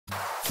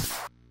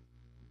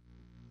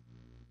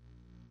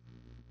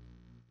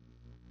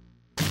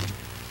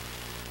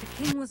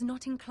king was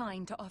not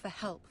inclined to offer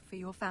help for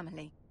your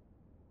family.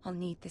 I'll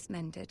need this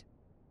mended.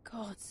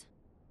 Gods.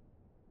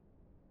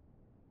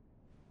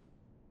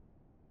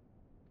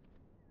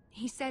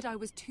 He said I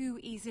was too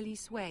easily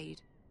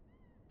swayed.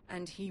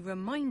 And he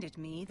reminded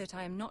me that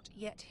I am not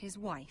yet his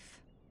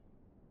wife.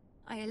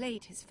 I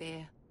allayed his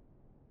fear.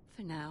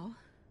 For now.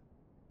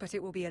 But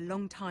it will be a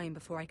long time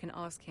before I can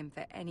ask him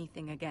for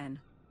anything again.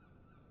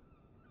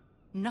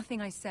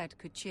 Nothing I said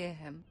could cheer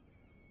him.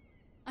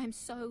 I'm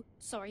so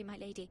sorry, my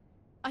lady.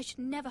 I should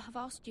never have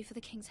asked you for the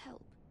king's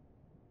help.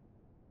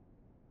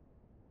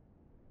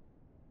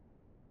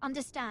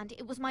 Understand,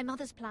 it was my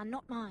mother's plan,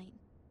 not mine.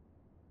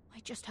 I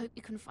just hope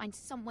you can find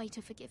some way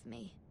to forgive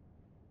me.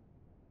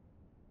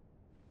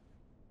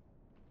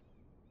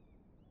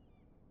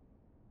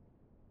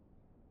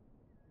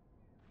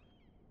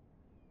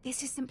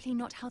 This is simply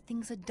not how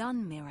things are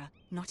done, Mira.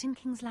 Not in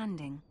King's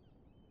Landing.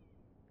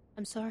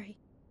 I'm sorry,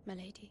 my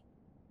lady.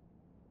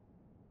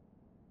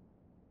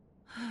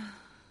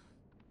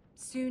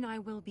 Soon I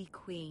will be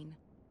queen,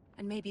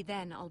 and maybe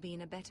then I'll be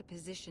in a better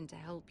position to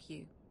help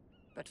you.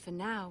 But for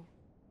now,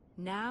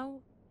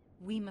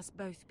 we must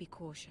both be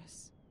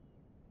cautious.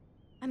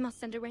 I must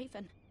send a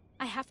raven.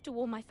 I have to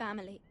warn my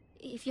family.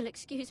 If you'll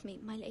excuse me,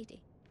 my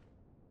lady.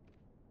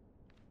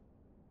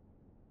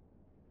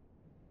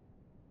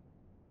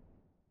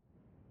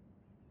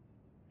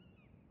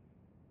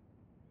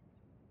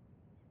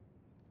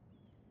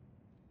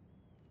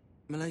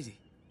 Milady.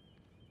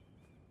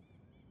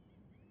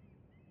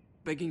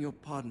 Begging your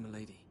pardon,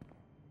 milady.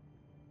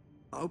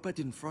 I hope I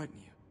didn't frighten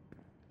you.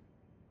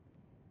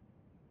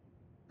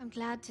 I'm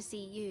glad to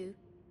see you.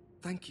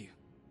 Thank you,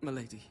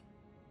 milady.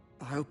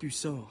 I hope you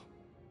saw.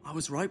 I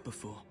was right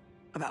before.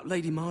 About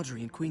Lady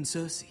Marjorie and Queen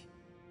Cersei.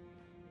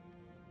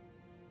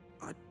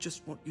 I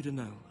just want you to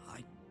know,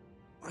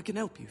 I can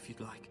help you if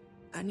you'd like.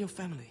 And your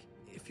family,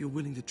 if you're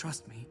willing to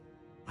trust me.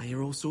 I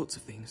hear all sorts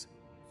of things.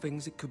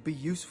 Things that could be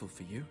useful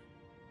for you.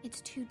 It's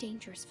too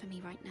dangerous for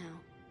me right now.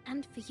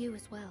 And for you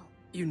as well.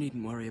 You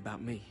needn't worry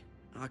about me.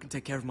 I can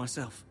take care of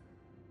myself.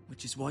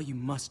 Which is why you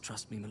must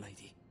trust me,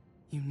 milady.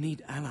 You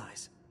need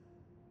allies.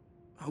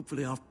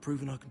 Hopefully I've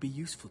proven I can be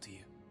useful to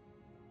you.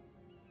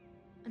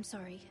 I'm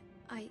sorry.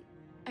 I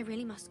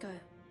really must go.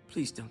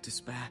 Please don't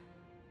despair.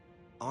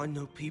 I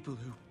know people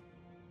who...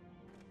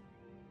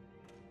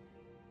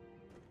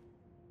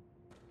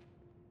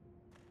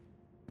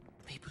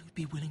 people who'd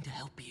be willing to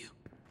help you.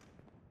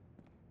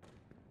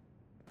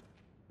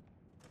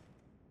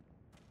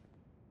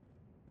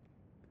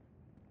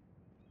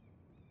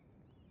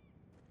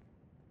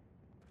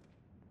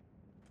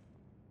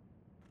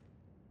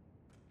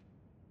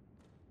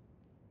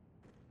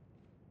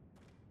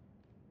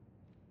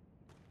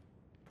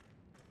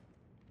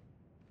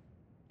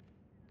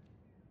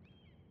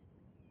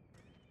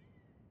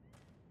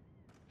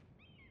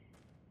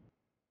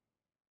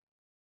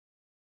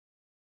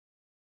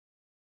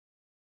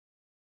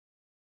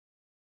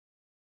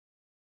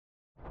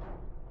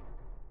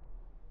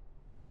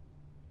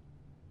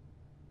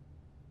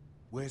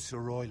 Where's Sir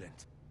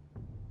Royland?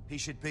 He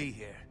should be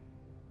here.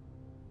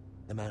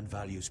 The man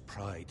values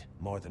pride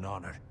more than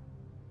honor.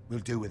 We'll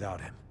do without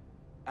him.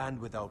 And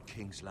without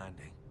King's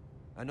Landing.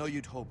 I know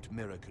you'd hoped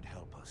Mira could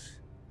help us,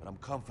 but I'm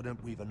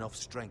confident we've enough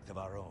strength of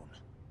our own.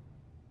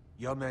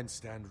 Your men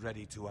stand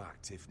ready to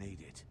act if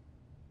needed.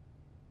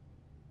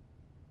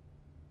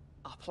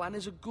 Our plan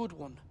is a good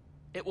one.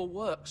 It will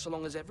work so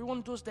long as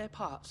everyone does their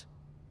part.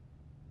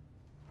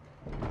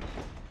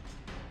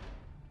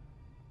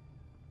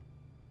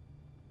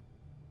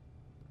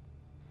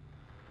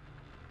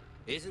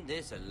 Isn't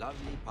this a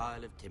lovely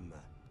pile of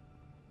timber?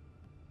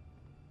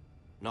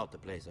 Not the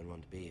place I'd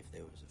want to be if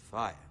there was a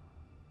fire.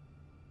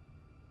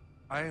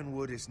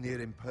 Ironwood is near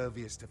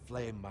impervious to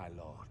flame, my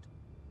lord.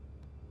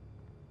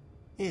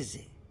 Is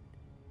it?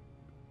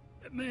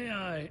 May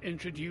I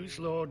introduce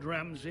Lord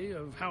Ramsay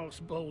of House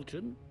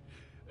Bolton,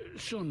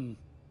 son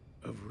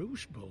of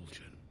Roose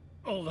Bolton.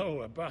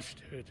 Although a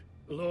bastard,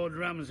 Lord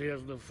Ramsay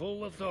has the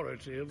full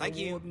authority of Thank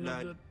the you, Warden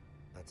of the...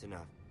 That's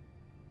enough.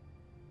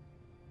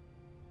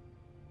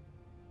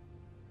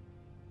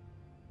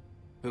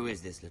 Who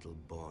is this little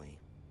boy?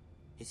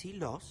 Is he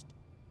lost?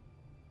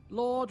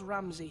 Lord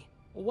Ramsay,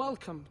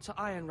 welcome to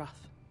Ironrath.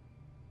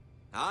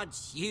 Aren't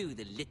you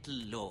the little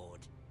lord?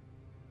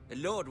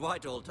 Lord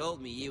Whitehall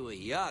told me you were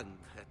young,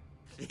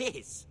 but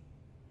this...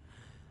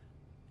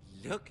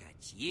 Look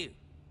at you.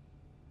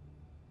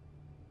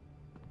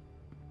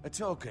 A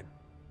token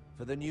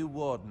for the new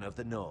Warden of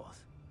the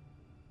North.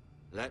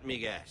 Let me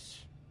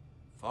guess.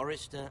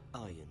 Forrester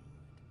Ironwood.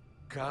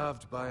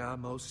 Carved by our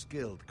most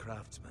skilled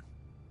craftsmen.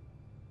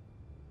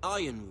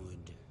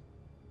 Ironwood.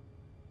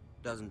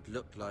 Doesn't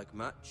look like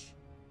much.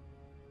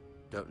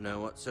 Don't know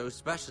what's so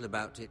special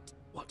about it.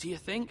 What do you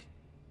think?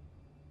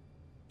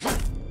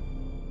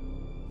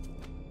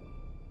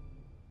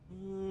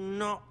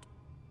 Not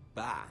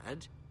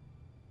bad.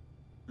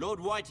 Lord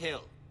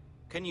Whitehill,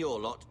 can your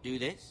lot do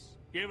this?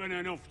 Given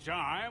enough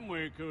time,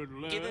 we could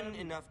learn... Given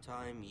enough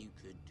time, you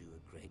could do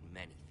a great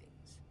many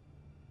things.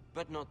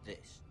 But not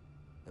this,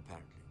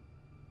 apparently.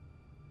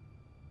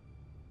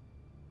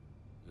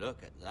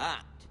 Look at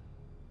that.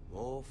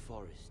 More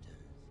foresters.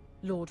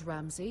 Lord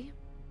Ramsay?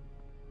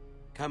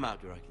 Come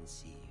out where I can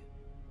see you.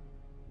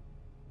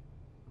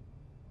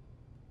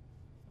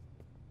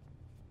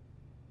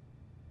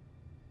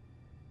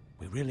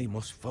 We really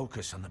must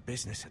focus on the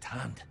business at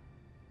hand.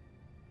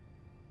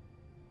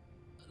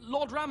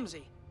 Lord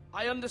Ramsay,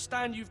 I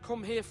understand you've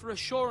come here for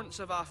assurance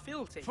of our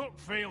fealty. Fuck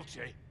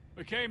fealty.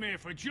 We came here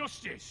for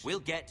justice.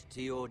 We'll get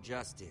to your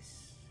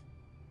justice.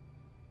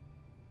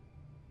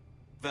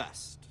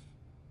 First,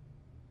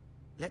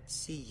 let's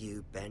see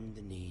you bend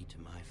the knee to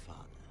my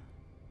father,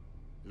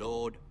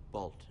 Lord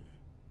Bolton,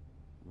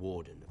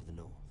 Warden of the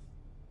North.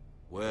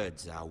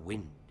 Words are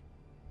wind.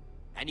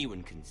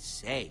 Anyone can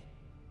say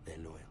they're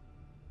loyal.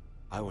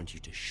 I want you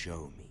to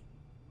show me.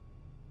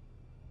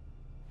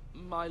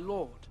 My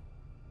lord.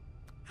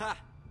 Ha!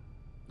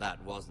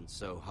 That wasn't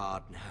so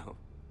hard now,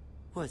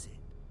 was it?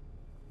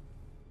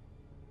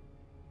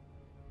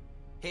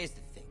 Here's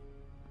the thing.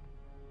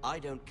 I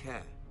don't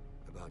care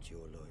about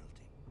your loyalty.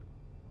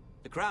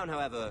 The Crown,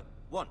 however,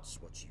 wants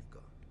what you've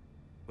got.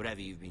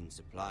 Whatever you've been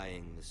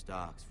supplying the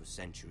Starks for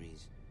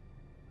centuries.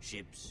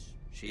 Ships,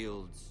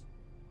 shields,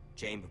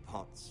 chamber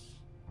pots.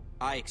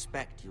 I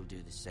expect you'll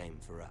do the same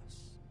for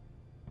us.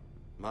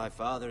 My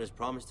father has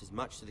promised as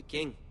much to the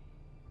king.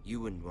 You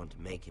wouldn't want to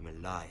make him a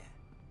liar,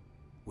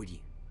 would you?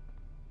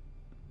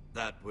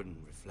 That wouldn't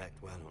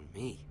reflect well on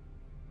me.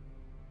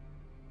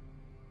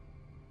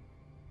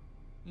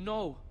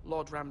 No,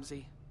 Lord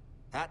Ramsay.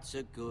 That's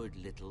a good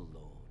little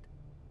lord.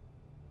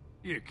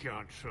 You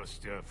can't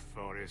trust a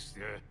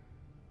Forrester.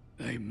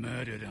 They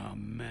murdered our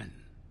men.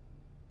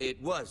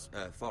 It was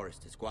a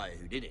Forrester squire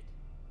who did it.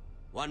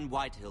 One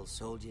Whitehill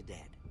soldier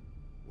dead.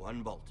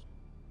 One Bolton.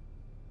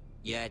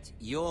 Yet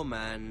your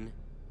man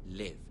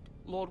lived.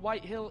 Lord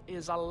Whitehill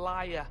is a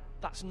liar.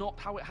 That's not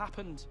how it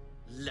happened.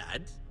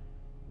 Lad?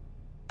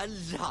 A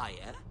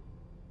liar?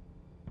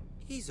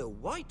 He's a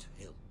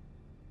Whitehill.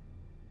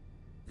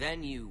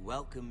 Then you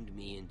welcomed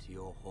me into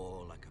your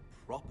hall like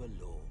a proper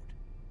lord,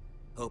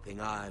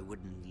 hoping I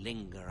wouldn't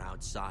linger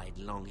outside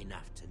long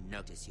enough to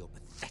notice your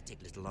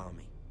pathetic little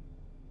army.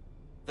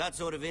 That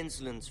sort of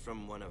insolence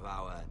from one of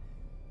our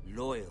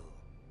loyal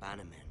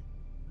bannermen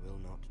will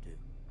not do.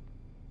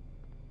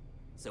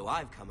 So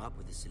I've come up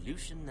with a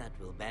solution that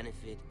will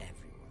benefit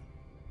everyone.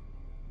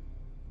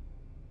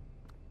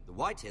 The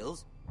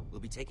Whitehills will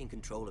be taking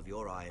control of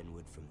your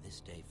Ironwood from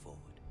this day forward.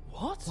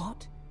 What?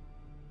 What?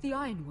 The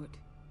Ironwood?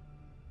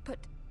 But...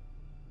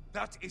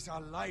 That is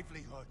our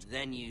livelihood.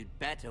 Then you'd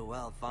better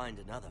well find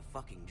another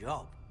fucking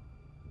job.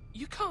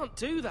 You can't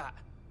do that.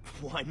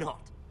 Why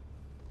not?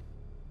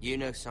 You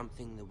know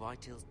something the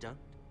Whitehills don't?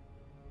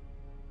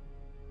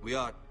 We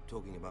are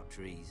talking about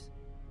trees.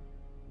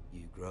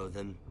 You grow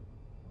them,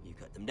 you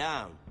cut them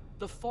down.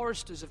 The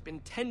Foresters have been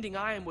tending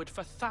Ironwood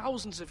for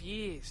thousands of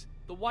years.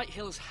 The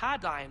Whitehills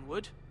had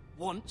Ironwood,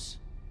 once,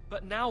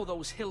 but now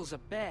those hills are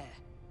bare.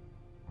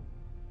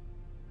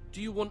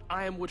 Do you want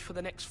Ironwood for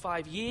the next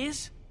 5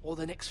 years, or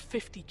the next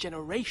 50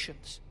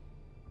 generations?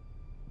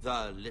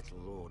 The little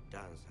lord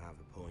does have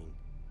a point.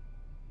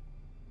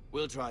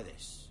 We'll try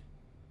this.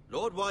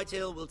 Lord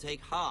Whitehill will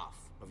take half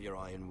of your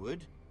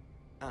Ironwood,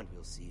 and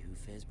we'll see who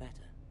fares better.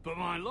 But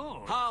my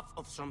lord... Half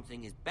of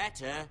something is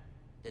better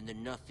than the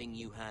nothing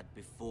you had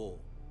before.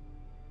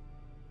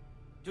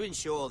 To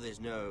ensure there's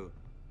no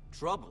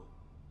trouble,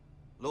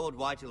 Lord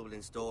Whitehill will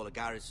install a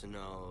garrison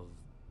of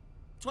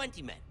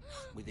 20 men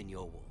within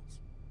your walls.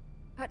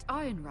 at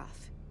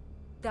Ironrath,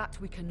 that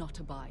we cannot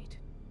abide.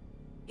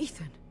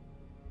 Ethan.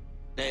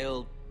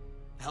 They'll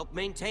help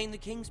maintain the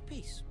king's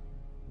peace.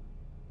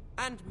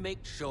 And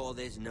make sure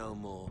there's no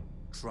more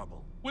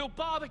trouble. We'll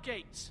bar the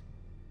gates.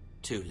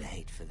 Too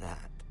late for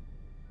that.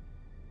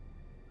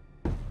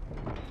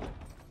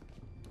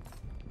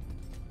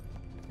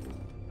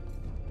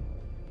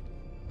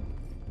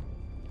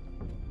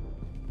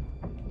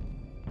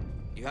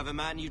 You have a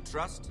man you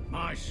trust?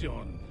 My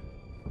son,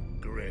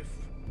 Griff.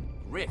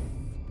 Griff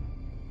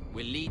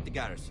will lead the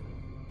garrison.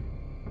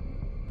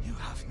 You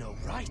have no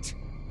right.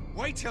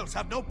 Whitehills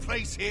have no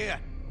place here.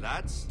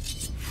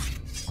 Lads,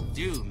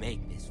 do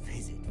make this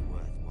visit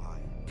worthwhile.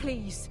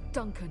 Please,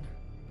 Duncan,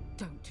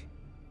 don't.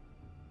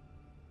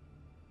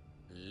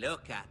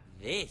 Look at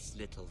this,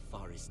 little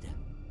Forester.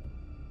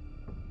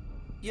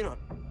 You're not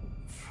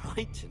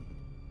frightened,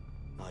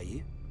 are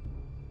you?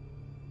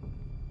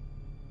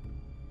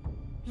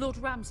 Lord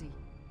Ramsay,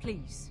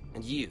 please.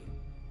 And you?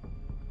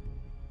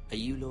 Are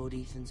you Lord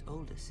Ethan's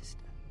older sister?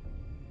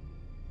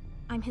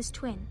 I'm his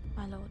twin,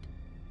 my lord.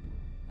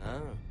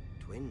 Oh,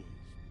 twins.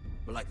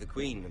 Well, like the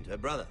Queen and her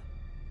brother.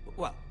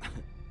 Well,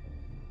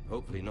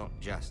 hopefully not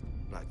just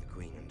like the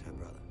Queen and her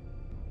brother.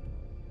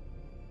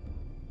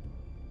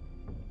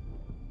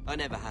 I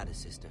never had a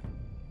sister.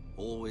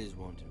 Always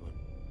wanted one.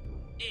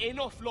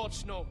 Enough, Lord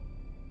Snow.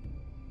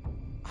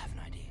 I have an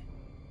idea.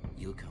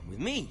 You'll come with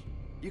me.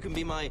 You can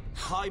be my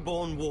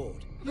highborn ward.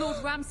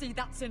 Lord Ramsay,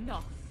 that's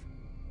enough.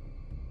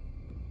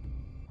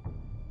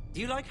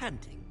 Do you like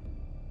hunting?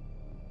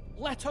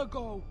 Let her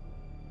go.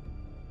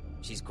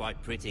 She's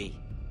quite pretty,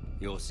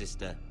 your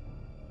sister.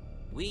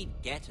 we'd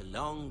get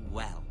along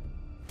well.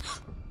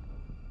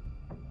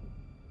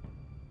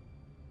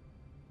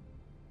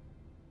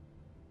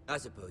 I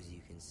suppose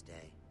you can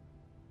stay.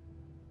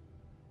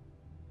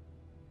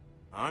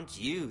 Aren't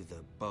you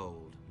the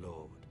bold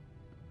lord?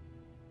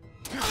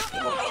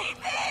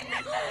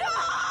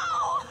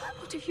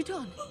 What have you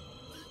done?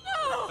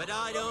 No! But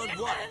I don't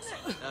want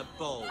a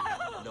bold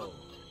lord.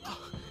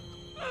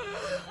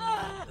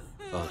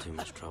 Far too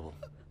much trouble.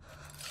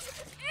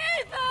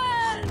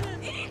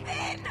 Ethan!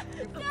 Ethan!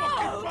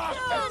 No!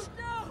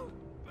 No!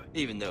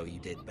 Even though you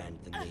did bend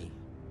the knee.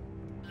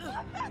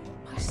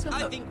 My son.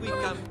 I think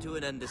we've come to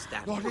an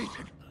understanding. Lord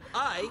Ethan!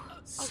 I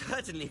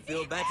certainly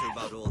feel better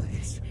about all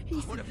this.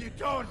 What have you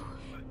done?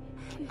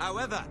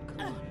 However,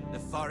 the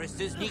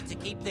Foresters need to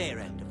keep their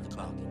end of the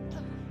bargain.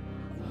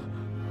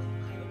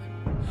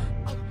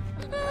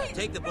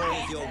 Take the boy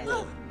as your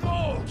ward.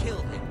 No!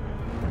 Kill him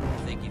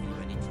if they give you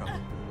any trouble.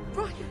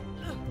 Brian!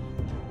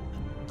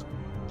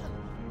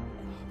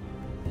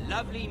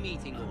 Lovely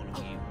meeting all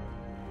of you.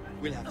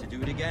 We'll have to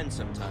do it again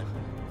sometime.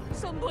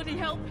 Somebody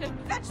help him!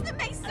 Fetch the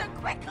mason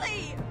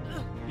quickly!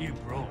 You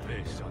brought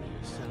this on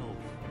yourself.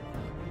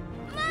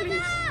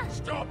 Mother!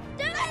 Stop!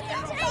 Don't let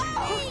him take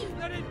me!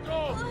 Let it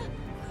go!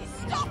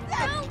 Stop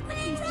them! Help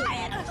me!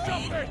 Ryan,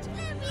 Stop please! it!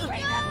 Let me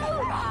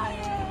go!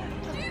 Ryan!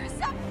 Do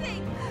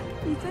something!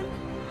 Ethan?